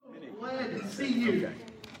glad to see you.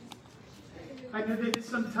 I know that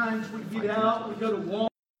sometimes we get out, we go to Walmart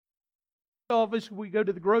office, we go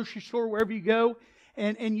to the grocery store, wherever you go,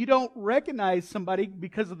 and you don't recognize somebody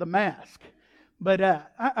because of the mask. But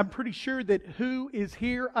I'm pretty sure that who is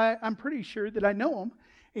here, I'm pretty sure that I know them.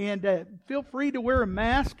 And feel free to wear a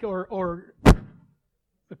mask or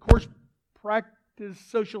of course, practice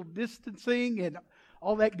social distancing and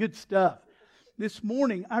all that good stuff. This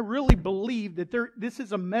morning, I really believe that this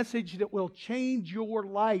is a message that will change your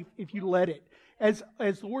life if you let it. As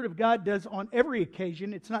the Word of God does on every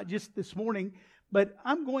occasion, it's not just this morning, but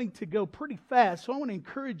I'm going to go pretty fast. So I want to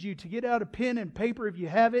encourage you to get out a pen and paper if you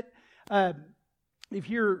have it. If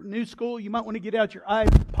you're new school, you might want to get out your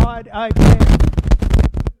iPod,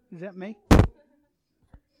 iPad. Is that me?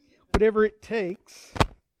 Whatever it takes,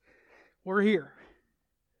 we're here.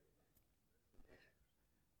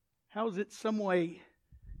 How is it some way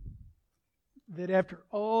that after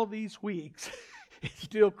all these weeks, it's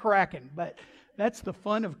still cracking? But that's the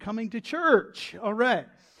fun of coming to church. All right.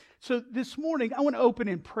 So this morning, I want to open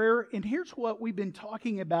in prayer. And here's what we've been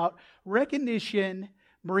talking about. Recognition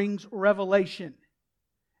brings revelation.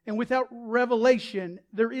 And without revelation,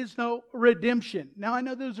 there is no redemption. Now, I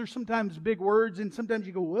know those are sometimes big words, and sometimes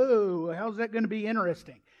you go, whoa, how's that going to be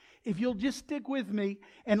interesting? If you'll just stick with me,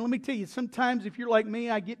 and let me tell you, sometimes if you're like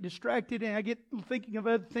me, I get distracted and I get thinking of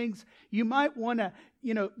other things. You might want to,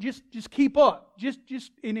 just keep up.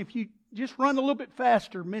 And if you just run a little bit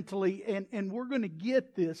faster mentally, and we're going to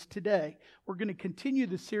get this today. We're going to continue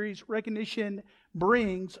the series, Recognition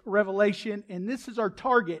Brings Revelation, and this is our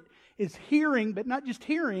target, is hearing, but not just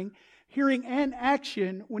hearing and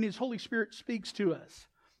action when His Holy Spirit speaks to us.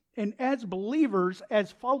 And as believers,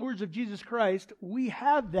 as followers of Jesus Christ, we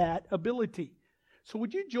have that ability. So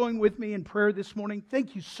would you join with me in prayer this morning?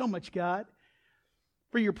 Thank you so much, God,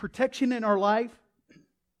 for your protection in our life.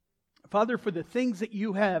 Father, for the things that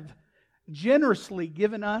you have generously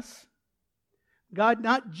given us. God,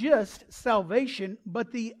 not just salvation,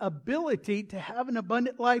 but the ability to have an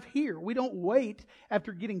abundant life here. We don't wait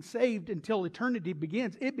after getting saved until eternity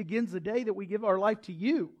begins. It begins the day that we give our life to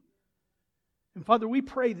you. And Father, we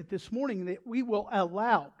pray that this morning that we will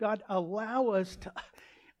allow us to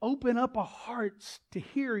open up our hearts to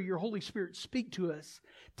hear your Holy Spirit speak to us,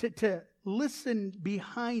 to listen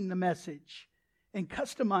behind the message and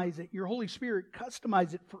customize it. Your Holy Spirit,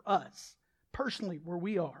 customize it for us personally where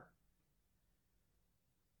we are.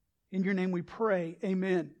 In your name we pray,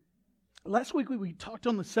 amen. Last week we talked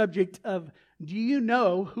on the subject of, do you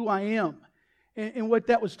know who I am? And what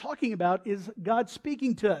that was talking about is God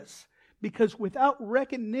speaking to us. Because without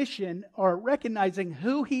recognition or recognizing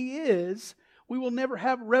who He is, we will never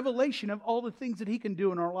have revelation of all the things that He can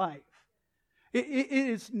do in our life. It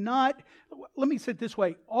is not, let me say it this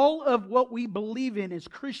way, all of what we believe in as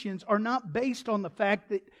Christians are not based on the fact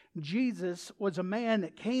that Jesus was a man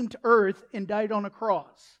that came to earth and died on a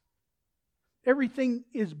cross. Everything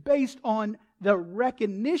is based on the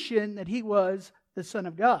recognition that He was the Son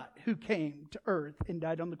of God who came to earth and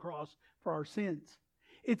died on the cross for our sins.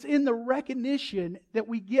 It's in the recognition that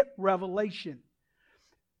we get revelation.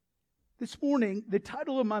 This morning, the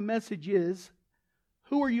title of my message is,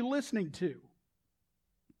 Who Are You Listening To?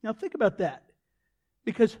 Now think about that.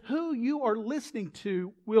 Because who you are listening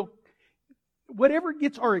to will, whatever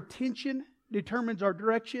gets our attention determines our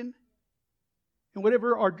direction. And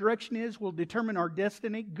whatever our direction is will determine our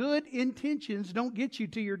destiny. Good intentions don't get you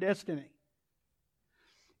to your destiny.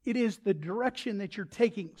 It is the direction that you're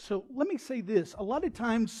taking. So let me say this. A lot of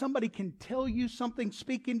times somebody can tell you something,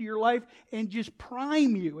 speak into your life, and just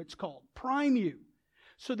prime you, it's called. Prime you.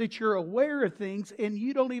 So that you're aware of things and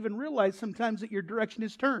you don't even realize sometimes that your direction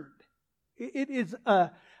is turned. It is a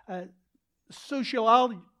social,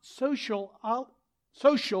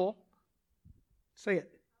 say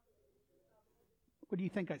it. What do you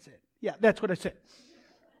think I said? Yeah, that's what I said.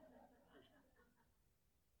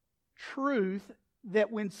 Truth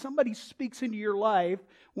that when somebody speaks into your life,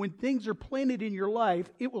 when things are planted in your life,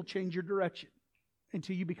 it will change your direction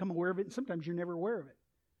until you become aware of it. And sometimes you're never aware of it.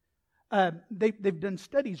 They've done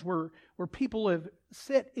studies where people have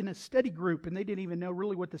sat in a study group and they didn't even know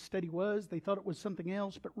really what the study was. They thought it was something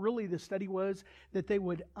else, but really the study was that they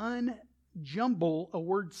would unjumble a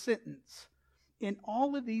word sentence. In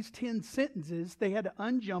all of these 10 sentences, they had to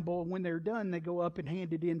unjumble, and when they're done, they go up and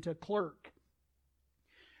hand it in to a clerk.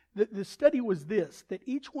 The study was this, that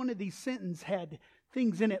each one of these sentences had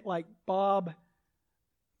things in it like Bob,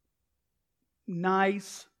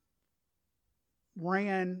 nice,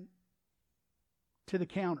 ran to the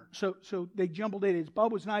counter. So they jumbled it as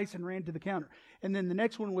Bob was nice and ran to the counter. And then the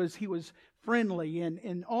next one was he was friendly,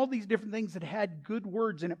 and all these different things that had good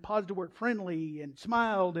words in it, positive word, friendly, and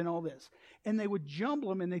smiled, and all this. And they would jumble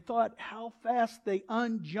them, and they thought how fast they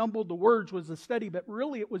unjumbled the words was the study, but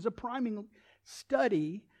really it was a priming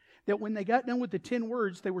study that when they got done with the 10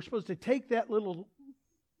 words, they were supposed to take that little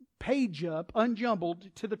page up,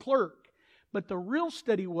 unjumbled, to the clerk. But the real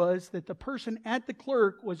study was that the person at the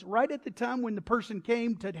clerk was right at the time when the person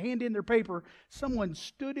came to hand in their paper, someone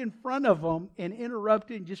stood in front of them and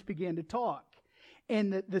interrupted and just began to talk.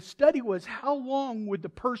 And the study was how long would the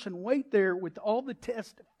person wait there with all the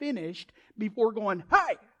tests finished before going,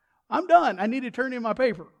 "Hi, I'm done. I need to turn in my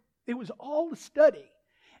paper." It was all the study.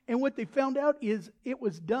 And what they found out is it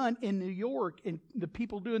was done in New York. And the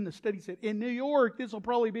people doing the study said, in New York, this will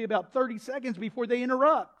probably be about 30 seconds before they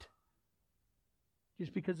interrupt.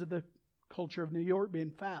 Just because of the culture of New York being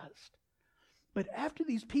fast. But after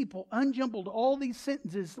these people unjumbled all these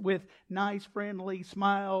sentences with nice, friendly,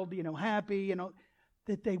 smiled, happy,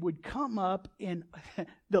 that they would come up, and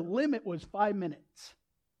the limit was 5 minutes.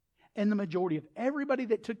 And the majority of everybody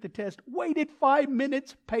that took the test waited 5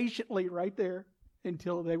 minutes patiently right there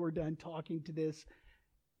until they were done talking to this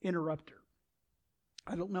interrupter.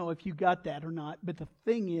 I don't know if you got that or not, but the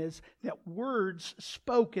thing is that words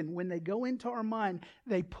spoken, when they go into our mind,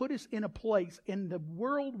 they put us in a place. And the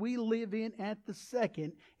world we live in at the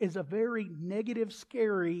second is a very negative,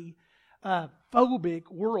 scary,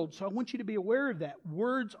 phobic world. So I want you to be aware of that.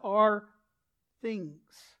 Words are things.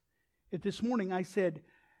 If this morning I said,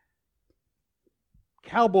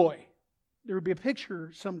 cowboy, there would be a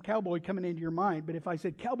picture, some cowboy coming into your mind. But if I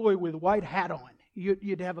said cowboy with a white hat on,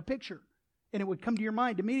 you'd have a picture. And it would come to your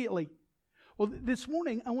mind immediately. Well, this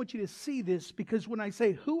morning, I want you to see this, because when I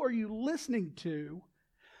say, who are you listening to?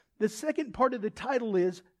 The second part of the title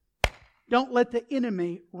is, don't let the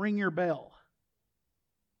enemy ring your bell.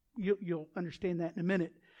 You'll understand that in a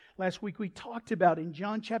minute. Last week we talked about in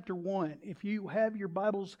John chapter 1. If you have your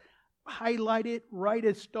Bibles, highlight it, write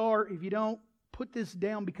a star. If you don't, put this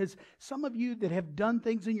down, because some of you that have done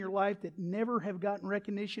things in your life that never have gotten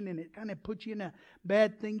recognition, and it kind of puts you in a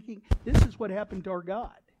bad thinking. This is what happened to our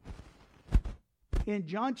God. In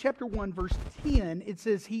John chapter 1 verse 10, it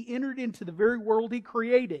says, He entered into the very world He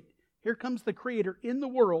created. Here comes the Creator in the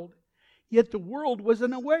world, yet the world was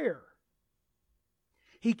unaware.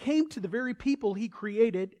 He came to the very people He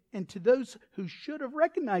created, and to those who should have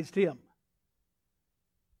recognized Him.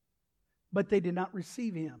 But they did not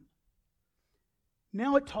receive Him.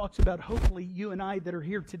 Now it talks about, hopefully, you and I that are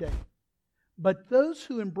here today. But those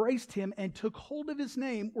who embraced Him and took hold of His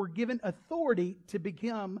name were given authority to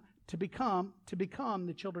become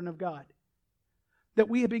the children of God. That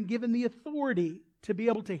we have been given the authority to be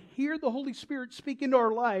able to hear the Holy Spirit speak into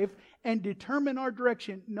our life and determine our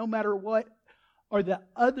direction, no matter what are the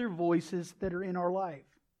other voices that are in our life.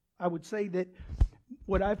 I would say that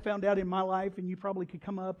what I've found out in my life, and you probably could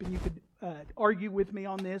come up and you could argue with me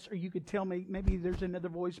on this, or you could tell me maybe there's another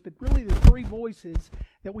voice, but really the three voices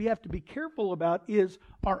that we have to be careful about is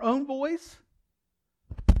our own voice,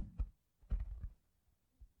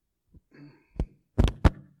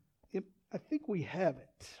 I think we have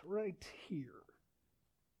it right here.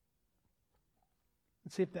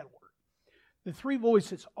 Let's see if that'll work. The three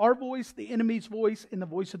voices, our voice, the enemy's voice, and the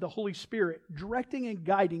voice of the Holy Spirit, directing and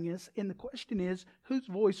guiding us. And the question is, whose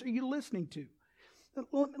voice are you listening to?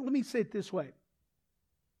 Let me say it this way.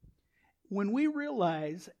 When we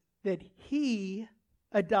realize that He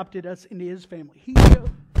adopted us into His family,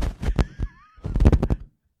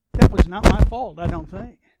 that was not my fault, I don't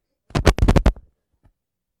think.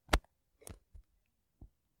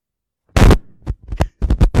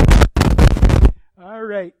 All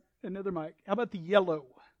right, another mic. How about the yellow?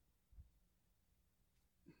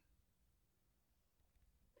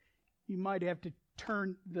 You might have to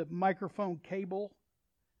turn the microphone cable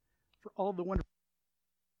for all the wonderful.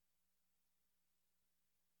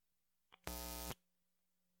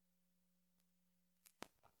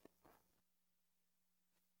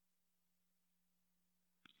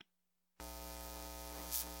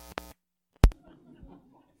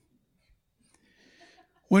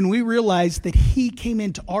 When we realize that He came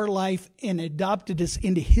into our life and adopted us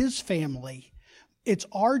into His family, it's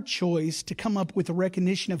our choice to come up with a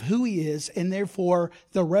recognition of who He is, and therefore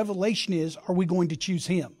the revelation is, are we going to choose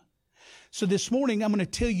Him? So this morning I'm going to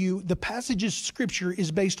tell you the passage of Scripture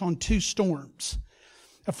is based on two storms.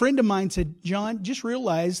 A friend of mine said, John, just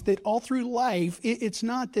realize that all through life, it's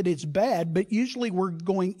not that it's bad, but usually we're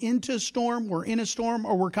going into a storm, we're in a storm,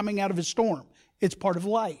 or we're coming out of a storm. It's part of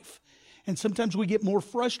life. And sometimes we get more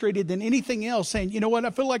frustrated than anything else, saying, you know what,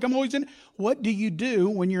 I feel like I'm always in. What do you do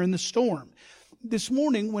when you're in the storm? this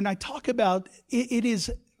morning, when I talk about it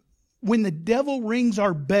is when the devil rings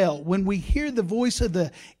our bell, when we hear the voice of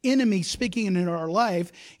the enemy speaking in our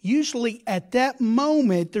life, usually at that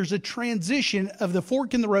moment, there's a transition of the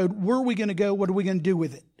fork in the road. Where are we going to go? What are we going to do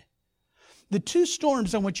with it? The two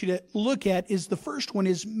storms I want you to look at is the first one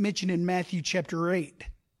is mentioned in Matthew chapter 8.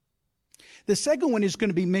 The second one is going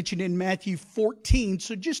to be mentioned in Matthew 14.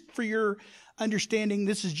 So just for your understanding,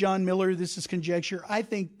 this is John Miller. This is conjecture. I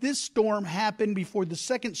think this storm happened before the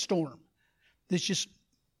second storm. That's just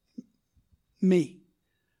me.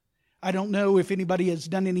 I don't know if anybody has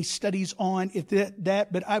done any studies on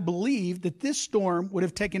that, but I believe that this storm would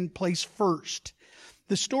have taken place first.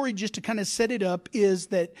 The story, just to kind of set it up, is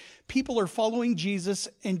that people are following Jesus,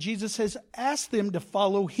 and Jesus has asked them to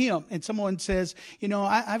follow him. And someone says,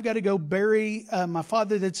 I've got to go bury my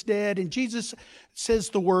father that's dead. And Jesus says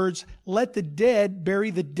the words, "Let the dead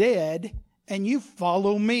bury the dead, and you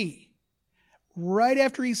follow me." Right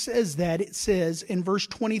after he says that, it says in verse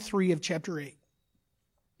 23 of chapter 8,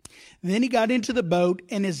 "Then he got into the boat,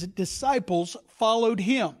 and his disciples followed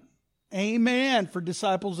him." Amen. For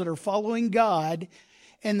disciples that are following God,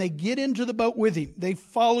 and they get into the boat with him. They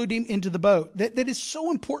followed him into the boat. That is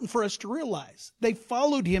so important for us to realize. They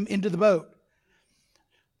followed him into the boat.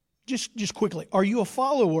 Just quickly, are you a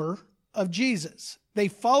follower of Jesus? They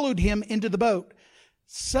followed him into the boat.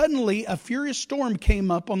 Suddenly, a furious storm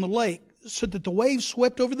came up on the lake, so that the waves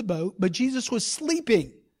swept over the boat, but Jesus was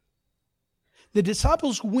sleeping. The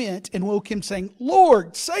disciples went and woke him, saying,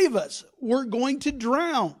 "Lord, save us. We're going to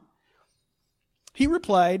drown." He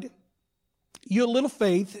replied, "You little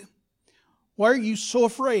faith, why are you so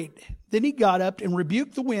afraid?" Then he got up and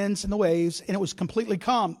rebuked the winds and the waves, and it was completely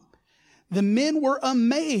calm. The men were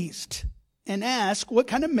amazed and asked, "What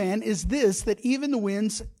kind of man is this that even the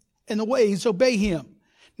winds and the waves obey him?"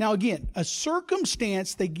 Now again, a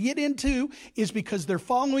circumstance they get into is because they're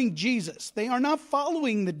following Jesus. They are not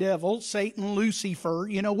following the devil, Satan, Lucifer,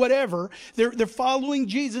 whatever. They're following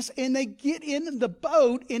Jesus, and they get in the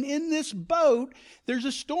boat, and in this boat, there's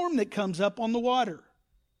a storm that comes up on the water.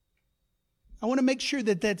 I want to make sure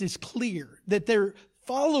that is clear, that they're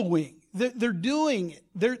following, they're doing it.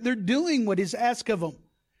 They're doing what is asked of them.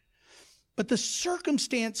 But the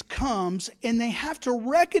circumstance comes, and they have to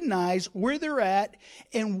recognize where they're at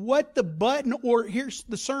and what the button, or here's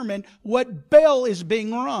the sermon, what bell is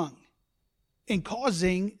being rung and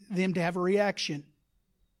causing them to have a reaction.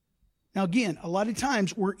 Now again, a lot of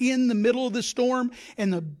times we're in the middle of the storm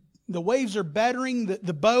and the waves are battering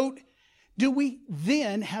the boat. Do we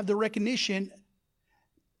then have the recognition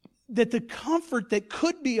that the comfort that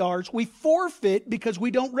could be ours, we forfeit because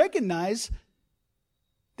we don't recognize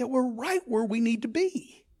that we're right where we need to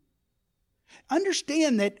be?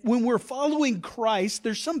 Understand that when we're following Christ,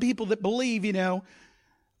 there's some people that believe,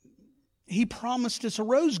 he promised us a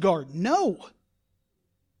rose garden. No.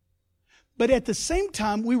 But at the same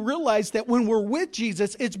time, we realize that when we're with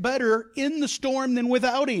Jesus, it's better in the storm than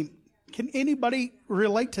without him. Can anybody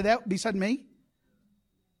relate to that beside me?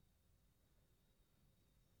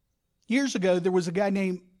 Years ago, there was a guy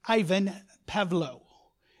named Ivan Pavlov.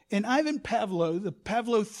 And Ivan Pavlov, the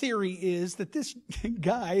Pavlov theory is that this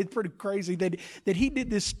guy, it's pretty crazy, that he did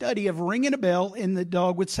this study of ringing a bell and the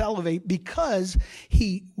dog would salivate because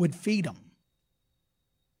he would feed him.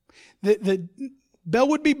 The bell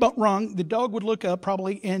would be rung, the dog would look up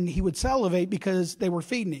probably, and he would salivate because they were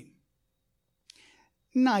feeding him.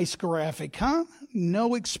 Nice graphic, huh?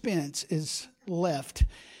 No expense is left.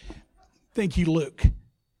 Thank you, Luke.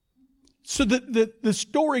 So the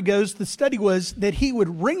story goes, the study was that he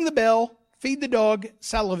would ring the bell, feed the dog,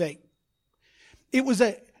 salivate. It was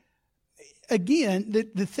the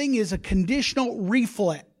thing is a conditional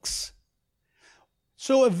reflex.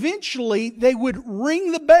 So eventually they would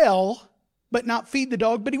ring the bell, but not feed the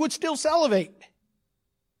dog, but he would still salivate.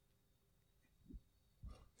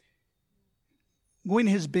 Gwen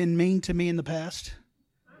has been mean to me in the past.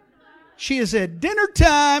 She has said, "Dinner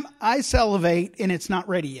time, I salivate, and it's not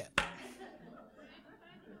ready yet."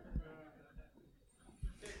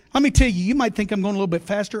 Let me tell you, you might think I'm going a little bit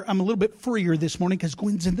faster. I'm a little bit freer this morning because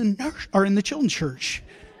Gwen's in the children's church.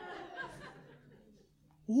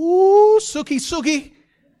 Ooh, Suki.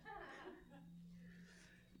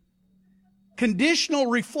 Conditional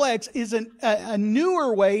reflex is a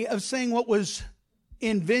newer way of saying what was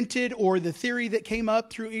invented, or the theory that came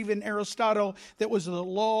up through even Aristotle, that was the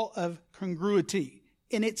law of congruity.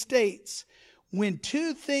 And it states, when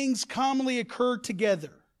two things commonly occur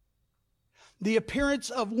together, the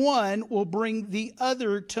appearance of one will bring the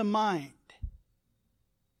other to mind.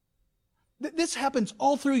 This happens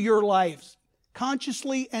all through your lives,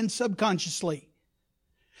 consciously and subconsciously.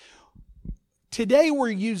 Today we're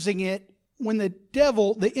using it when the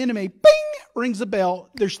devil, the enemy, bing, rings a bell.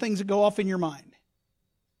 There's things that go off in your mind.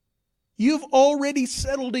 You've already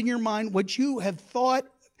settled in your mind what you have thought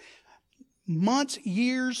months,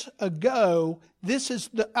 years ago. This is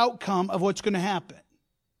the outcome of what's going to happen.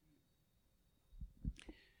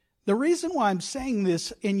 The reason why I'm saying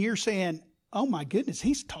this, and you're saying, oh my goodness,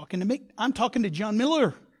 he's talking to me. I'm talking to John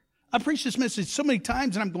Miller. I preached this message so many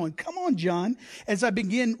times, and I'm going, come on, John, as I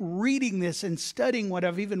begin reading this and studying what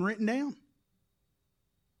I've even written down.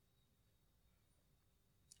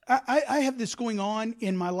 I have this going on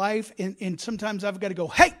in my life, and sometimes I've got to go,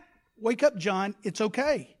 hey, wake up, John, it's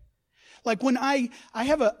okay. Like when I'll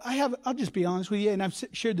just be honest with you, and I've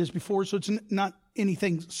shared this before, so it's not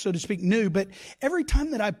anything, so to speak, new, but every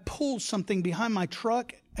time that I pull something behind my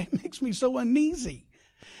truck, it makes me so uneasy.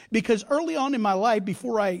 Because early on in my life,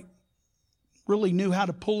 before I really knew how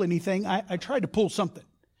to pull anything, I tried to pull something.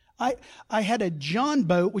 I had a John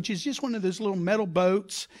boat, which is just one of those little metal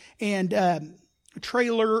boats, and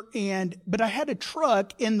trailer, but I had a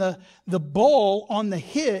truck, and the ball on the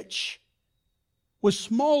hitch was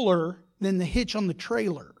smaller than the hitch on the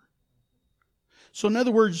trailer. So in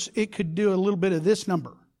other words, it could do a little bit of this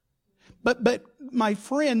number. But my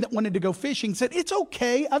friend that wanted to go fishing said, it's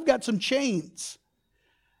okay, I've got some chains.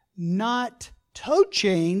 Not tow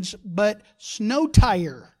chains, but snow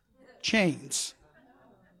tire chains.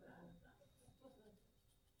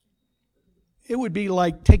 It would be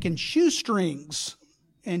like taking shoestrings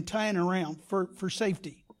and tying around for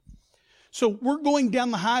safety. So we're going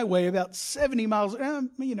down the highway about 70 miles,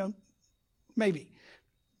 maybe.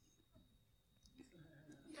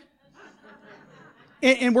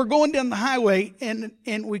 And we're going down the highway,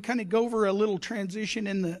 and we kind of go over a little transition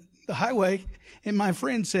in the highway, and my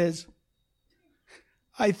friend says,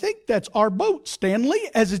 I think that's our boat, Stanley,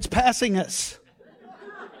 as it's passing us.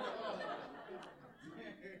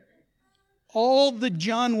 All the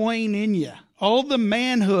John Wayne in you, all the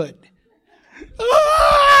manhood.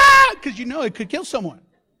 Because you know it could kill someone.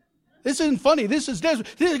 This isn't funny. This is desperate.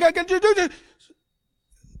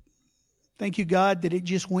 Thank you, God, that it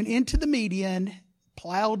just went into the median,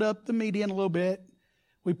 plowed up the median a little bit.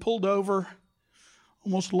 We pulled over.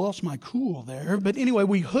 Almost lost my cool there. But anyway,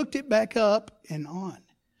 we hooked it back up and on.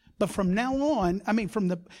 But from now on, I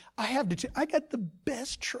got the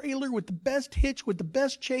best trailer with the best hitch, with the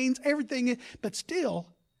best chains, everything. But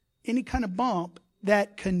still, any kind of bump,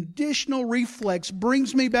 that conditional reflex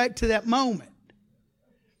brings me back to that moment.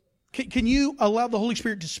 Can you allow the Holy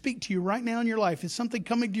Spirit to speak to you right now in your life? Is something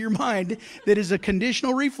coming to your mind that is a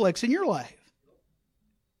conditional reflex in your life?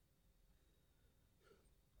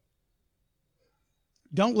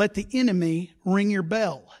 Don't let the enemy ring your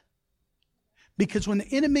bell. Because when the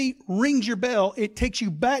enemy rings your bell, it takes you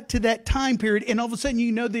back to that time period, and all of a sudden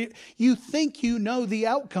you think you know the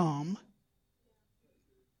outcome.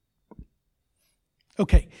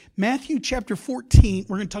 Okay, Matthew chapter 14,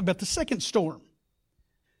 we're going to talk about the second storm.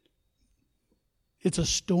 It's a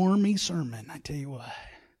stormy sermon, I tell you what.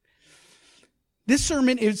 This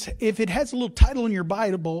sermon is, if it has a little title in your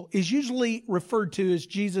Bible, is usually referred to as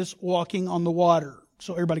Jesus walking on the water.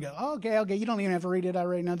 So everybody goes, oh, okay, you don't even have to read it. I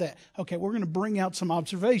already know that. Okay, we're going to bring out some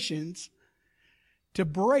observations to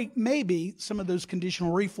break maybe some of those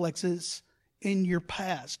conditional reflexes in your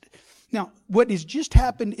past. Now, what has just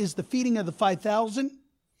happened is the feeding of the 5,000.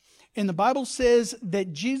 And the Bible says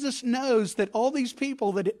that Jesus knows that all these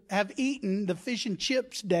people that have eaten the fish and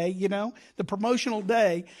chips day, the promotional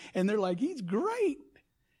day, and they're like, he's great,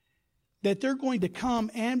 that they're going to come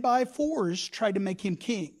and by force try to make him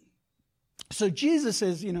king. So Jesus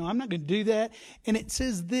says, I'm not going to do that. And it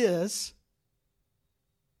says this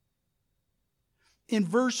in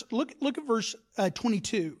look at verse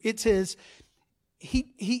 22. It says,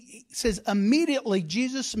 he says, immediately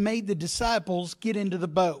Jesus made the disciples get into the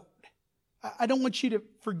boat. I don't want you to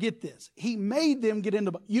forget this. He made them get in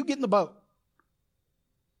the boat. You get in the boat.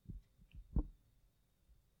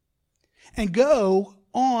 And go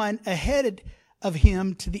on ahead of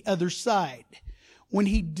him to the other side. When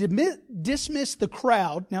he dismissed the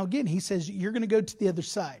crowd, now again, he says, you're going to go to the other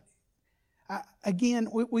side. Again,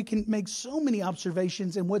 we can make so many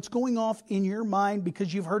observations, and what's going off in your mind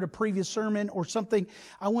because you've heard a previous sermon or something,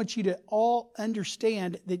 I want you to all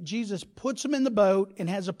understand that Jesus puts them in the boat and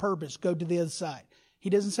has a purpose. Go to the other side. He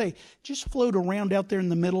doesn't say, just float around out there in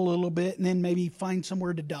the middle a little bit and then maybe find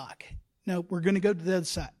somewhere to dock. No, we're going to go to the other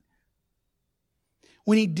side.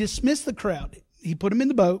 When he dismissed the crowd, he put them in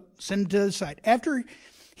the boat, sent them to the other side. After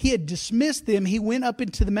he had dismissed them, he went up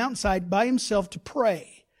into the mountainside by himself to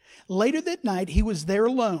pray. Later that night, he was there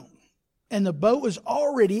alone. and the boat was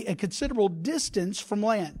already a considerable distance from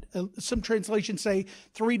land. Some translations say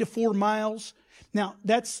 3 to 4 miles. Now,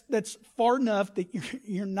 that's far enough that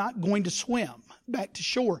you're not going to swim back to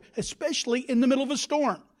shore, especially in the middle of a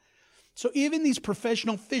storm. So even these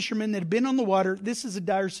professional fishermen that have been on the water, this is a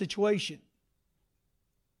dire situation.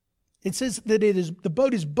 It says that the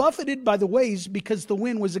boat is buffeted by the waves because the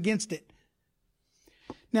wind was against it.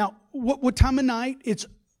 Now, what time of night? It's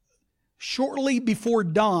shortly before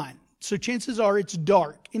dawn. So chances are it's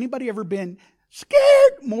dark. Anybody ever been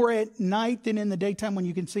scared more at night than in the daytime when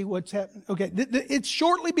you can see what's happening? Okay, it's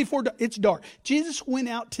shortly before it's dark. Jesus went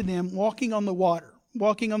out to them walking on the water,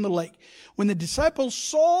 walking on the lake. When the disciples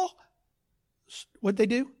saw what they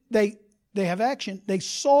do, they have action. They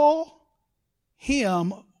saw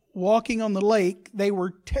him walking on the lake. They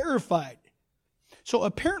were terrified. So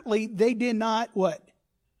apparently they did not what?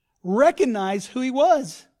 Recognize who he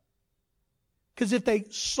was. Because if they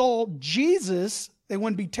saw Jesus, they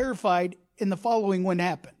wouldn't be terrified, and the following wouldn't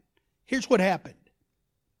happen. Here's what happened.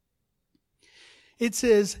 It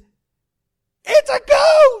says, "It's a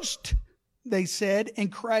ghost!" they said,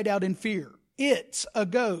 and cried out in fear. It's a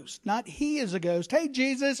ghost, not he is a ghost. Hey,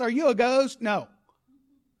 Jesus, are you a ghost? No.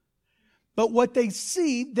 But what they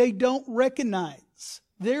see, they don't recognize.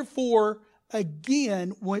 Therefore,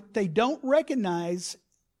 again, what they don't recognize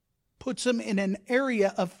puts them in an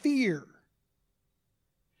area of fear.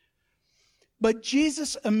 But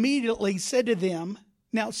Jesus immediately said to them,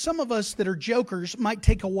 now some of us that are jokers might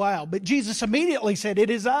take a while, but Jesus immediately said,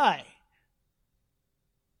 "It is I.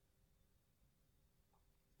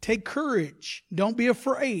 Take courage. Don't be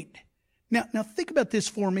afraid." Now think about this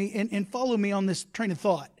for me and follow me on this train of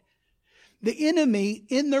thought. The enemy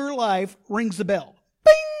in their life rings the bell.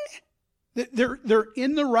 Bing! They're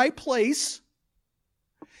in the right place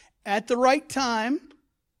at the right time.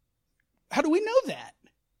 How do we know that?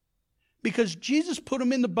 Because Jesus put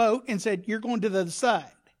them in the boat and said, "You're going to the other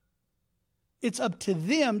side." It's up to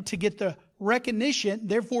them to get the recognition,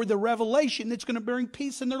 therefore the revelation that's going to bring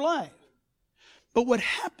peace in their life. But what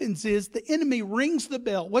happens is the enemy rings the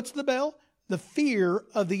bell. What's the bell? The fear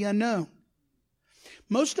of the unknown.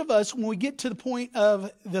 Most of us, when we get to the point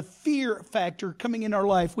of the fear factor coming in our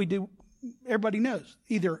life, we do, everybody knows,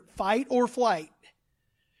 either fight or flight.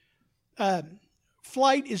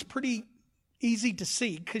 Flight is pretty easy to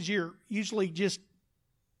see because you're usually just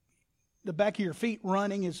the back of your feet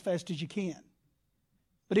running as fast as you can.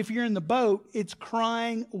 But if you're in the boat, it's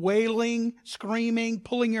crying, wailing, screaming,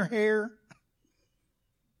 pulling your hair.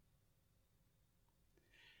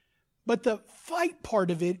 But the fight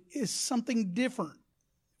part of it is something different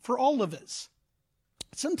for all of us.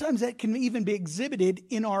 Sometimes that can even be exhibited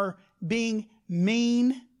in our being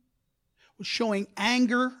mean, showing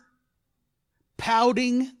anger,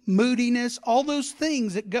 pouting, moodiness, all those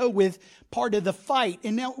things that go with part of the fight.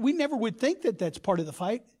 And now we never would think that that's part of the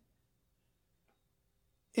fight.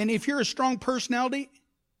 And if you're a strong personality,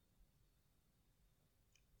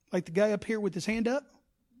 like the guy up here with his hand up,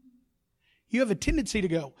 you have a tendency to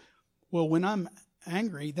go, "Well, when I'm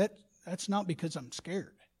angry, that's not because I'm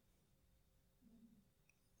scared."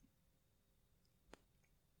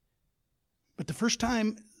 But the first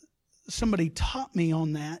time somebody taught me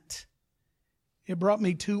on that, it brought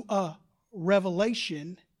me to a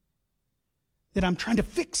revelation that I'm trying to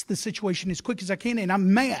fix the situation as quick as I can, and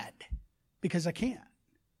I'm mad because I can't.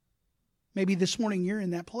 Maybe this morning you're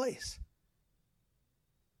in that place.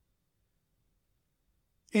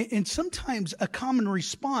 And sometimes a common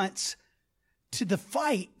response to the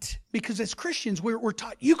fight, because as Christians we're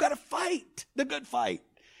taught, you got to fight the good fight.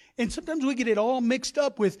 And sometimes we get it all mixed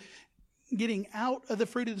up with getting out of the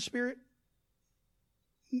fruit of the Spirit.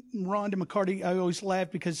 Rhonda McCarty, I always laugh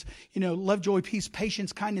because, love, joy, peace,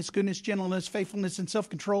 patience, kindness, goodness, gentleness, faithfulness, and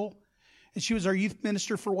self-control. And she was our youth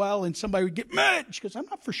minister for a while, and somebody would get mad. She goes, "I'm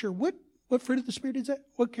not for sure. What fruit of the Spirit is that?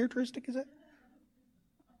 What characteristic is that?"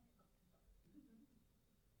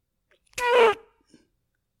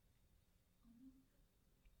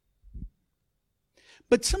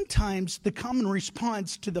 But sometimes the common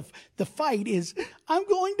response to the fight is, "I'm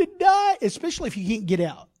going to die," especially if you can't get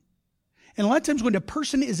out. And a lot of times when a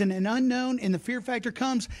person is in an unknown and the fear factor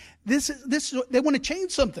comes, they want to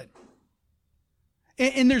change something.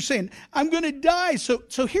 And they're saying, "I'm going to die." So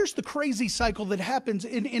here's the crazy cycle that happens,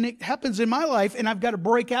 and it happens in my life, and I've got to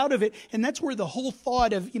break out of it. And that's where the whole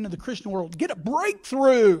thought of, the Christian world, get a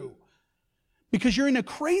breakthrough. Because you're in a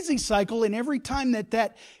crazy cycle, and every time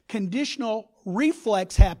that conditional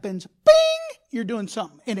reflex happens, bing, you're doing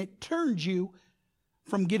something. And it turns you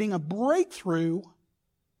from getting a breakthrough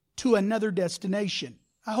to another destination.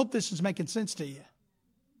 I hope this is making sense to you.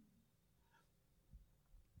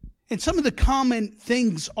 And some of the common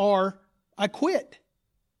things are, I quit.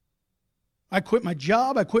 I quit my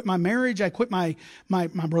job. I quit my marriage. I quit my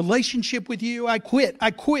relationship with you. I quit.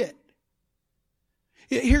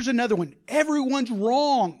 Here's another one. Everyone's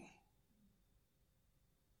wrong.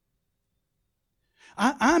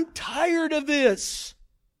 I'm tired of this.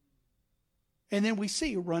 And then we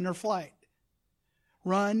see run or fight.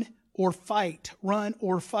 Run or fight. Run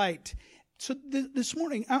or fight. So this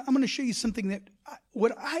morning, I'm going to show you something that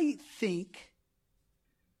what I think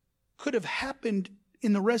could have happened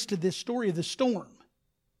in the rest of this story of the storm.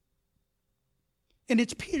 And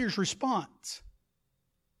it's Peter's response.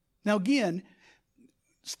 Now again,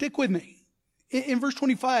 stick with me. In verse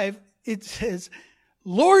 25, it says,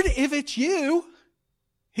 Lord, if it's you,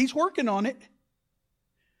 he's working on it.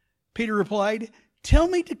 Peter replied, tell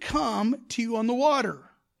me to come to you on the water.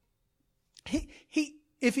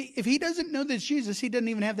 If he doesn't know that it's Jesus, he doesn't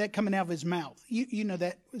even have that coming out of his mouth. You know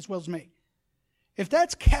that as well as me. If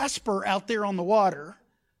that's Casper out there on the water,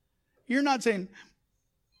 you're not saying,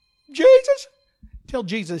 Jesus? Tell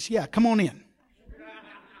Jesus, yeah, come on in.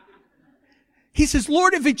 He says,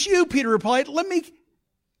 Lord, if it's you, Peter replied,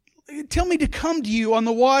 tell me to come to you on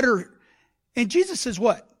the water. And Jesus says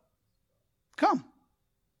what? Come.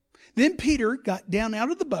 Then Peter got down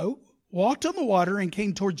out of the boat, walked on the water, and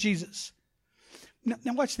came towards Jesus.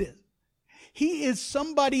 Now watch this. He is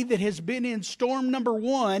somebody that has been in storm number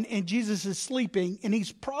 1 and Jesus is sleeping, and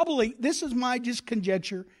he's probably, this is my just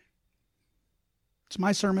conjecture. It's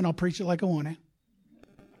my sermon. I'll preach it like I want to.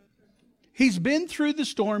 He's been through the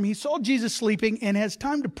storm. He saw Jesus sleeping and has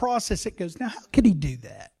time to process it. Goes, now how could he do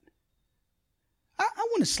that? I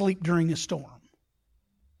want to sleep during a storm.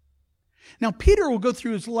 Now Peter will go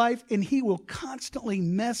through his life and he will constantly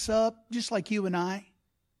mess up just like you and I.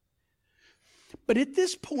 But at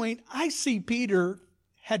this point, I see Peter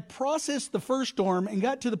had processed the first storm and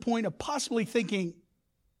got to the point of possibly thinking,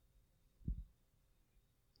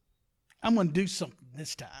 I'm going to do something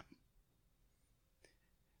this time.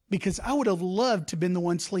 Because I would have loved to have been the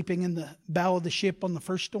one sleeping in the bow of the ship on the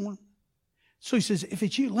first storm. So he says, if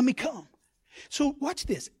it's you, let me come. So watch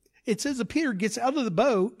this. It says that Peter gets out of the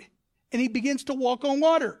boat and he begins to walk on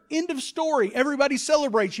water. End of story. Everybody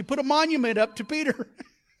celebrates. You put a monument up to Peter.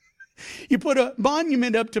 You put a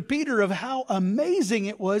monument up to Peter of how amazing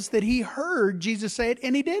it was that he heard Jesus say it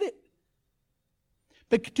and he did it.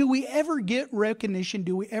 But do we ever get recognition?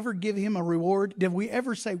 Do we ever give him a reward? Did we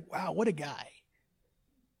ever say, wow, what a guy?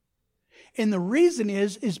 And the reason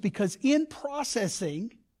is because in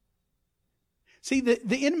processing, see,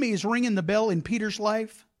 the enemy is ringing the bell in Peter's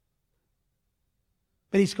life.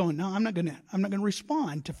 But he's going, no, I'm not going to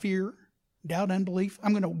respond to fear, doubt, unbelief.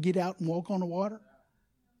 I'm going to get out and walk on the water.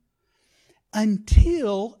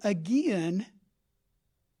 Until, again,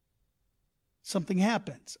 something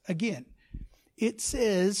happens. Again, it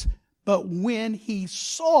says, but when he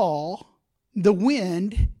saw the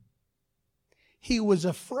wind, he was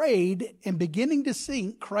afraid and beginning to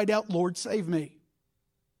sink, cried out, Lord, save me.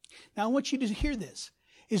 Now, I want you to hear this.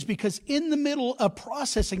 Is because in the middle of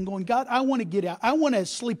processing, going, God, I want to get out. I want to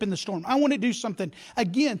sleep in the storm. I want to do something.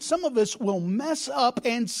 Again, some of us will mess up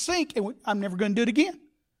and sink. And I'm never going to do it again.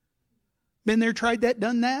 Been there, tried that,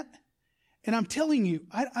 done that. And I'm telling you,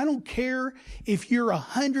 I don't care if you're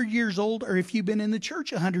 100 years old or if you've been in the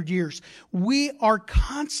church 100 years. We are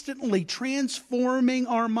constantly transforming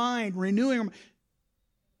our mind, renewing our mind.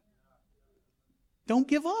 Don't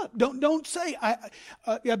give up. Don't say,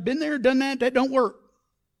 I've been there, done that. That don't work.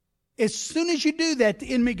 As soon as you do that,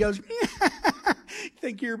 the enemy goes,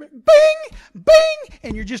 think you're bing, bing,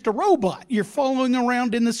 and you're just a robot. You're following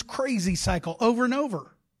around in this crazy cycle over and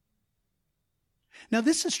over. Now,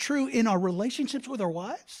 this is true in our relationships with our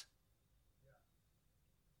wives.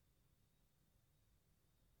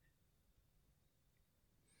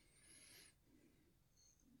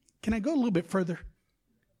 Can I go a little bit further?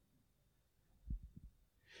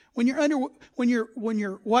 When your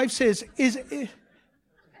wife says,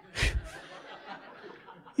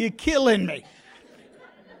 you're killing me.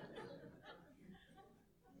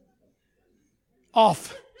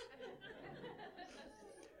 Off.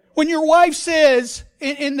 When your wife says,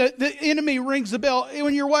 and the enemy rings the bell,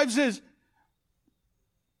 when your wife says,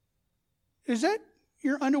 is that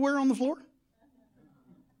your underwear on the floor?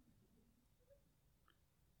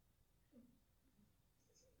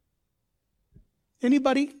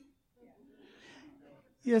 Anybody?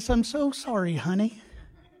 Yes, I'm so sorry, honey.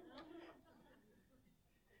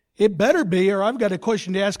 It better be, or I've got a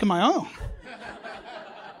question to ask of my own.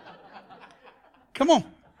 Come on.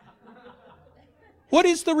 What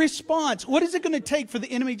is the response? What is it going to take for the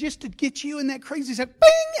enemy just to get you in that crazy stuff?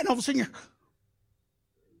 Bing! And all of a sudden you're...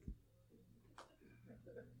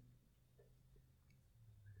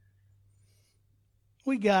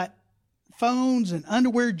 We got phones and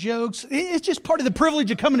underwear jokes. It's just part of the privilege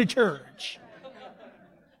of coming to church.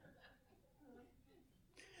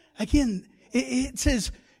 Again, it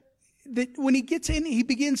says that when he gets in, he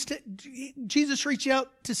begins to, Jesus reaches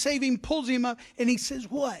out to save him, pulls him up, and he says,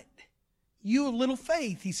 what? You of little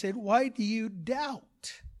faith. He said, why do you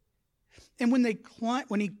doubt? And when they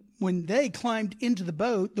climbed into the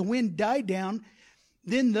boat, the wind died down.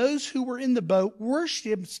 Then those who were in the boat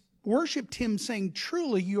worshipped him, saying,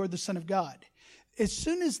 truly, you are the Son of God. As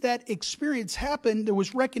soon as that experience happened, there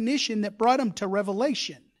was recognition that brought them to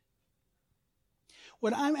revelation.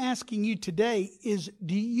 What I'm asking you today is,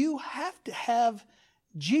 do you have to have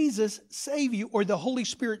Jesus save you or the Holy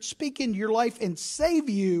Spirit speak into your life and save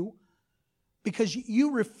you because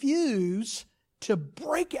you refuse to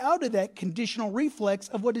break out of that conditional reflex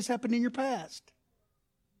of what has happened in your past?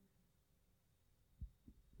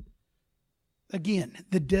 Again,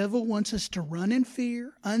 the devil wants us to run in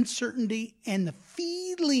fear, uncertainty, and the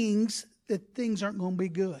feelings that things aren't going to be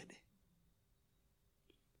good.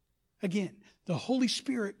 Again, the Holy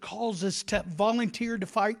Spirit calls us to volunteer to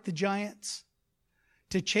fight the giants,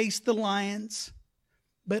 to chase the lions,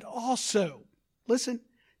 but also, listen,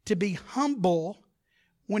 to be humble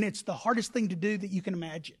when it's the hardest thing to do that you can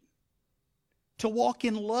imagine. To walk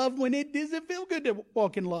in love when it doesn't feel good to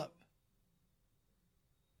walk in love.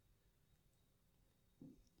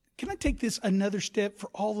 Can I take this another step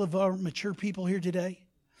for all of our mature people here today?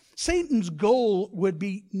 Satan's goal would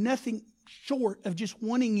be nothing short of just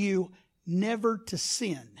wanting you never to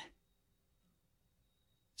sin.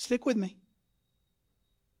 Stick with me.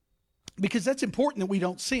 Because that's important that we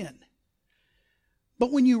don't sin.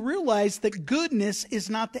 But when you realize that goodness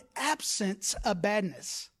is not the absence of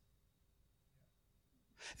badness.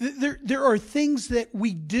 There are things that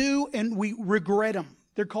we do and we regret them.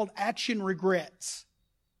 They're called action regrets.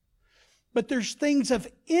 But there's things of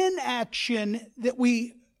inaction that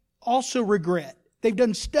we also regret. They've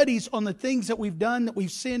done studies on the things that we've done, that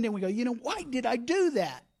we've sinned, and we go, why did I do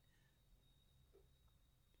that?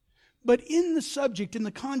 But in the subject, in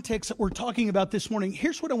the context that we're talking about this morning,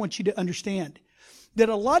 here's what I want you to understand. That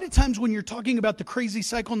a lot of times when you're talking about the crazy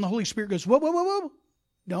cycle and the Holy Spirit goes, whoa.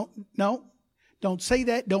 Don't say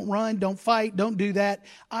that. Don't run. Don't fight. Don't do that.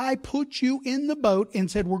 I put you in the boat and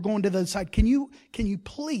said, we're going to the other side. Can you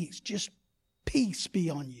please just peace be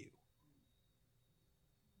on you?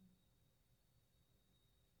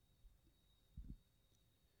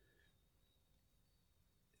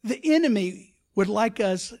 The enemy would like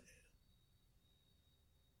us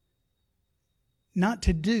not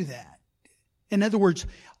to do that. In other words,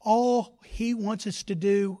 all he wants us to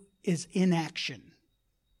do is inaction.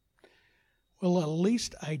 Well, at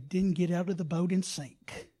least I didn't get out of the boat and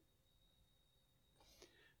sink.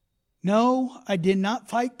 No, I did not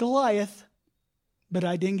fight Goliath, but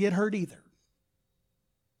I didn't get hurt either.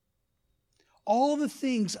 All the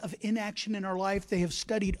things of inaction in our life, they have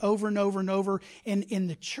studied over and over and over. And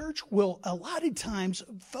the church will a lot of times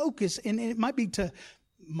focus, and it might be to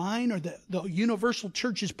mine or the universal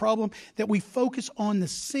church's problem, that we focus on the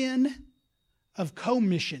sin of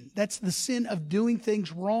commission. That's the sin of doing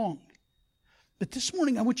things wrong. But this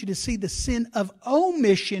morning, I want you to see the sin of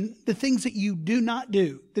omission, the things that you do not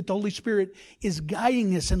do, that the Holy Spirit is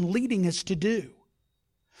guiding us and leading us to do.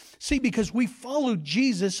 See, because we follow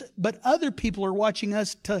Jesus, but other people are watching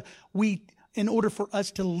us in order for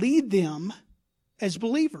us to lead them as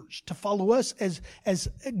believers, to follow us as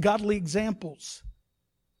godly examples.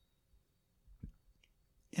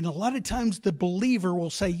 And a lot of times the believer will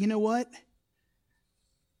say, you know what?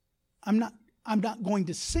 I'm not going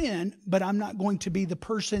to sin, but I'm not going to be the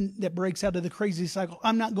person that breaks out of the crazy cycle.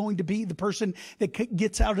 I'm not going to be the person that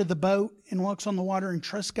gets out of the boat and walks on the water and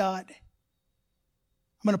trusts God.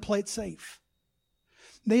 I'm going to play it safe.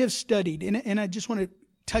 They have studied, and I just want to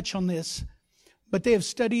touch on this, but they have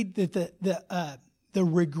studied that the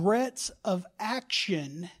regrets of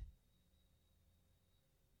action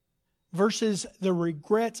versus the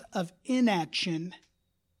regrets of inaction.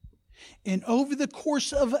 And over the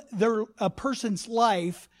course of a person's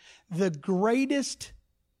life, the greatest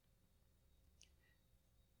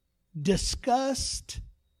disgust,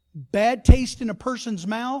 bad taste in a person's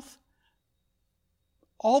mouth,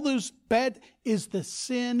 all those bad is the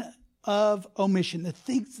sin of omission. The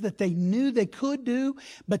things that they knew they could do,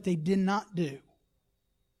 but they did not do.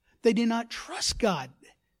 They did not trust God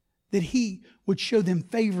that He would show them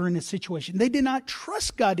favor in a situation. They did not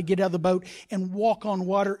trust God to get out of the boat and walk on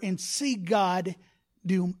water and see God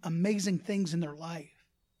do amazing things in their life.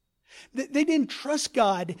 They didn't trust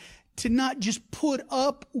God to not just put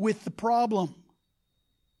up with the problem.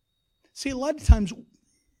 See, a lot of times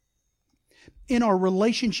in our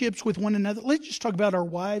relationships with one another. Let's just talk about our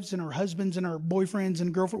wives and our husbands and our boyfriends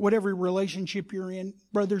and girlfriends, whatever relationship you're in,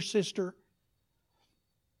 brother, sister.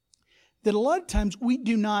 That a lot of times we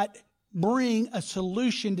do not bring a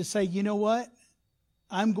solution to say, you know what?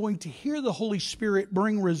 I'm going to hear the Holy Spirit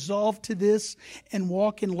bring resolve to this and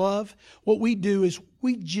walk in love. What we do is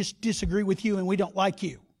we just disagree with you and we don't like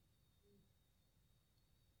you.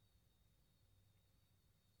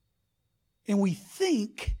 And we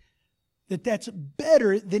think that that's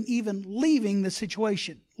better than even leaving the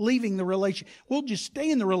situation, leaving the relationship. We'll just stay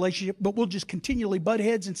in the relationship, but we'll just continually butt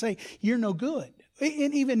heads and say, you're no good.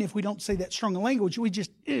 And even if we don't say that strong language, we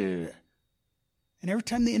just, ugh. And every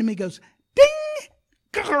time the enemy goes, ding,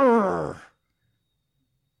 grrr.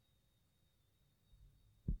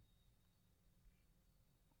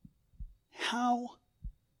 How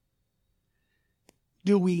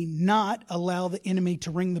do we not allow the enemy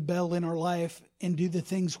to ring the bell in our life and do the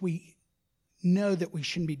things we know that we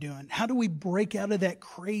shouldn't be doing? How do we break out of that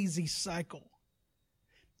crazy cycle?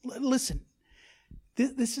 Listen,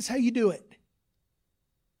 this is how you do it.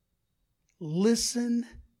 Listen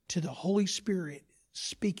to the Holy Spirit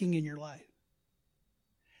speaking in your life.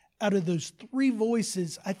 Out of those three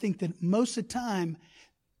voices, I think that most of the time,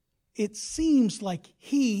 it seems like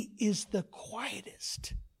He is the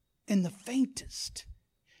quietest and the faintest.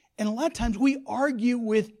 And a lot of times we argue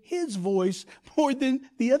with His voice more than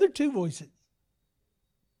the other two voices.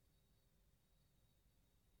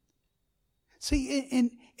 See,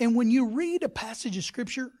 and when you read a passage of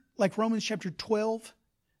Scripture, like Romans chapter 12,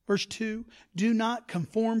 verse 2, do not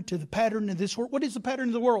conform to the pattern of this world. What is the pattern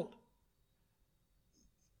of the world?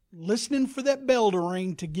 Listening for that bell to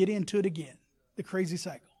ring to get into it again. The crazy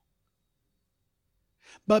cycle.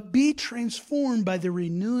 But be transformed by the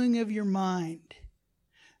renewing of your mind.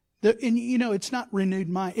 And you know, it's not renewed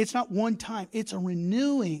mind. It's not one time. It's a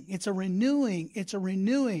renewing. It's a renewing. It's a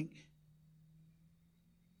renewing.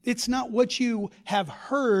 It's not what you have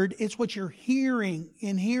heard. It's what you're hearing.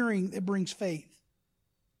 And hearing that brings faith.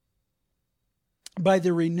 By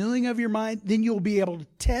the renewing of your mind, then you'll be able to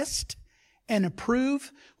test and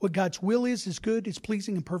approve what God's will is good, is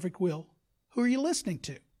pleasing, and perfect will. Who are you listening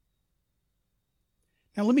to?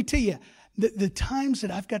 Now, let me tell you, the times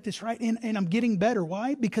that I've got this right, and I'm getting better.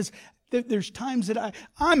 Why? Because there's times that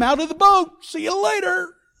I'm out of the boat. See you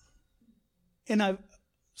later. And I've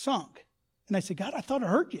sunk. And I said, God, I thought I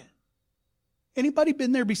heard you. Anybody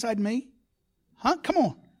been there beside me? Huh? Come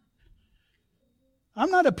on. I'm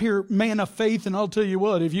not up here man of faith, and I'll tell you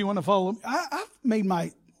what, if you want to follow me, I've made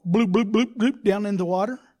my bloop, bloop, bloop, bloop down in the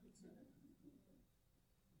water.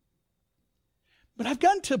 But I've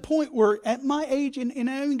gotten to a point where at my age, and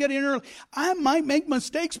I haven't got in early, I might make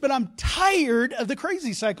mistakes, but I'm tired of the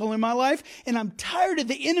crazy cycle in my life, and I'm tired of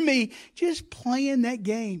the enemy just playing that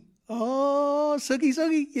game. Oh,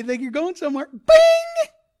 Sookie, you think you're going somewhere? Bing!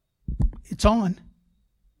 It's on.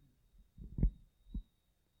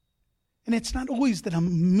 And it's not always that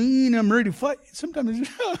I'm mean, I'm ready to fight. Sometimes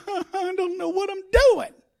I don't know what I'm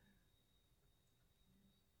doing.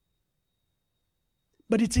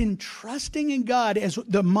 But it's in trusting in God as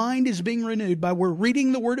the mind is being renewed by we're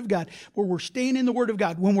reading the Word of God, where we're staying in the Word of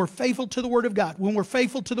God, when we're faithful to the Word of God, when we're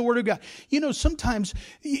faithful to the Word of God. You know, sometimes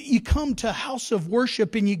you come to a house of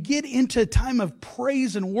worship and you get into a time of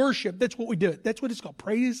praise and worship. That's what we do. That's what it's called,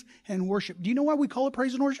 praise and worship. Do you know why we call it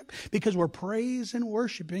praise and worship? Because we're praise and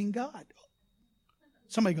worshiping God.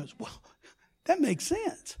 Somebody goes, well, that makes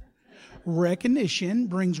sense. Recognition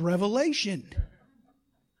brings revelation.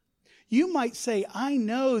 You might say, I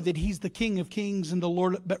know that He's the King of Kings and the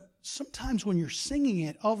Lord, but sometimes when you're singing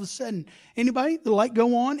it, all of a sudden, anybody, the light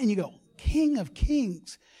go on and you go, King of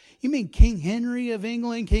Kings. You mean King Henry of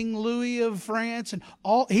England, King Louis of France, and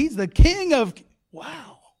all, He's the King of,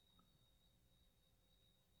 wow.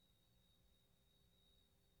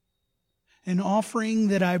 An offering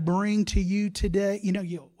that I bring to you today,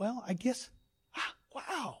 well, I guess,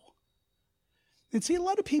 wow. And see, a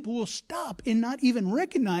lot of people will stop and not even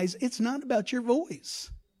recognize it's not about your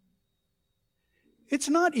voice. It's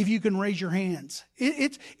not if you can raise your hands.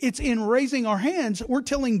 It's in raising our hands, we're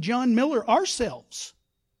telling John Miller ourselves,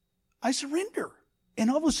 I surrender.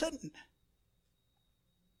 And all of a sudden,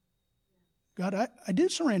 God, I do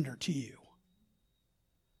surrender to you.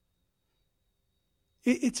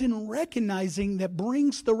 It's in recognizing that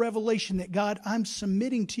brings the revelation that, God, I'm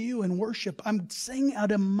submitting to you in worship. I'm saying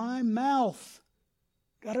out of my mouth,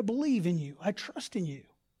 God, I believe in you. I trust in you.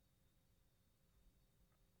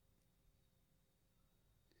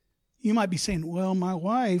 You might be saying, well, my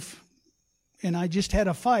wife and I just had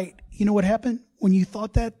a fight. You know what happened? When you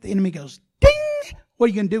thought that, the enemy goes, ding! What are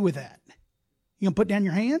you going to do with that? You going to put down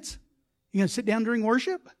your hands? You going to sit down during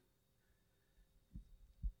worship?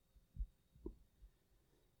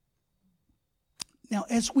 Now,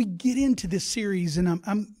 as we get into this series, and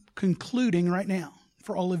I'm concluding right now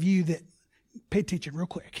for all of you that pay attention real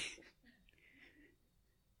quick.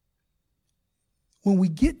 When we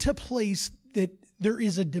get to a place that there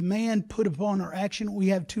is a demand put upon our action, we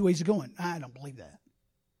have two ways of going. I don't believe that.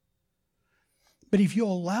 But if you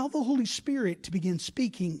allow the Holy Spirit to begin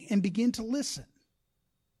speaking and begin to listen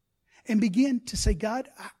and begin to say, God,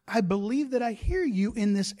 I believe that I hear you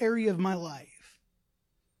in this area of my life.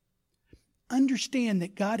 Understand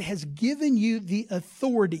that God has given you the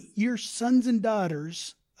authority. Your sons and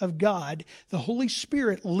daughters of God, the Holy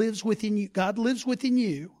Spirit lives within you. God lives within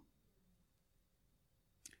you.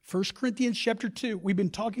 1 Corinthians chapter 2. We've been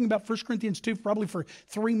talking about 1 Corinthians 2 probably for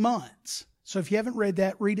 3 months. So if you haven't read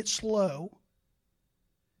that, read it slow.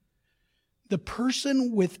 The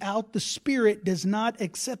person without the Spirit does not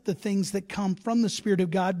accept the things that come from the Spirit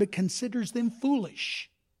of God, but considers them foolish.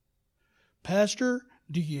 Pastor,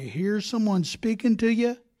 do you hear someone speaking to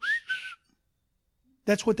you?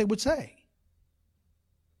 That's what they would say.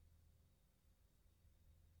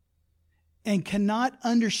 And cannot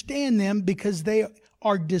understand them because they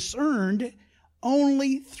are discerned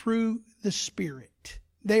only through the Spirit.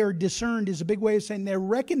 They are discerned is a big way of saying they're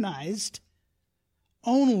recognized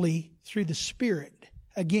only through the Spirit.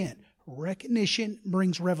 Again, recognition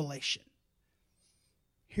brings revelation.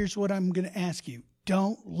 Here's what I'm going to ask you.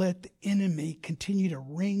 Don't let the enemy continue to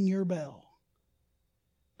ring your bell.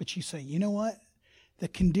 But you say, you know what? The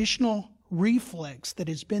conditional reflex that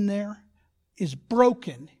has been there is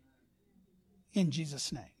broken in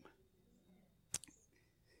Jesus' name.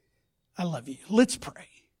 I love you. Let's pray.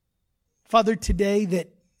 Father, today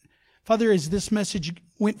Father, as this message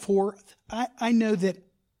went forth, I know that,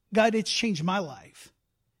 God, it's changed my life.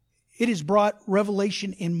 It has brought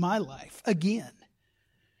revelation in my life again.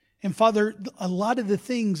 And Father, a lot of the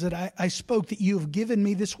things that I spoke that you have given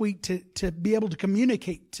me this week to be able to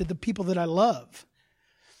communicate to the people that I love.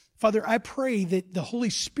 Father, I pray that the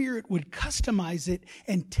Holy Spirit would customize it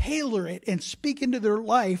and tailor it and speak into their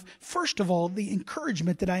life, first of all, the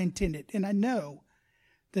encouragement that I intended. And I know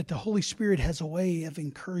that the Holy Spirit has a way of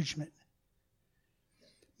encouragement.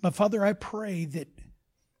 But Father, I pray that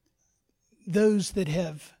those that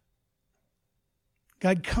have,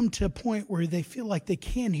 God, come to a point where they feel like they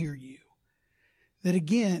can hear you. That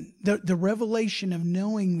again, the revelation of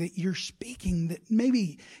knowing that you're speaking, that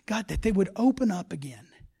maybe, God, that they would open up again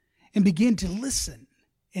and begin to listen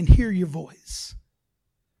and hear your voice.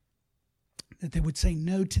 That they would say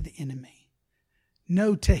no to the enemy.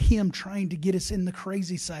 No to him trying to get us in the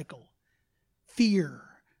crazy cycle. Fear,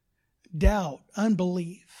 doubt,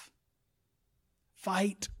 unbelief,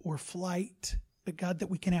 fight or flight. But God, that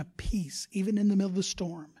we can have peace, even in the middle of the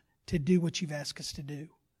storm, to do what you've asked us to do.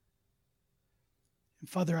 And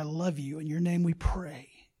Father, I love you. In your name we pray.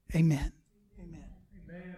 Amen.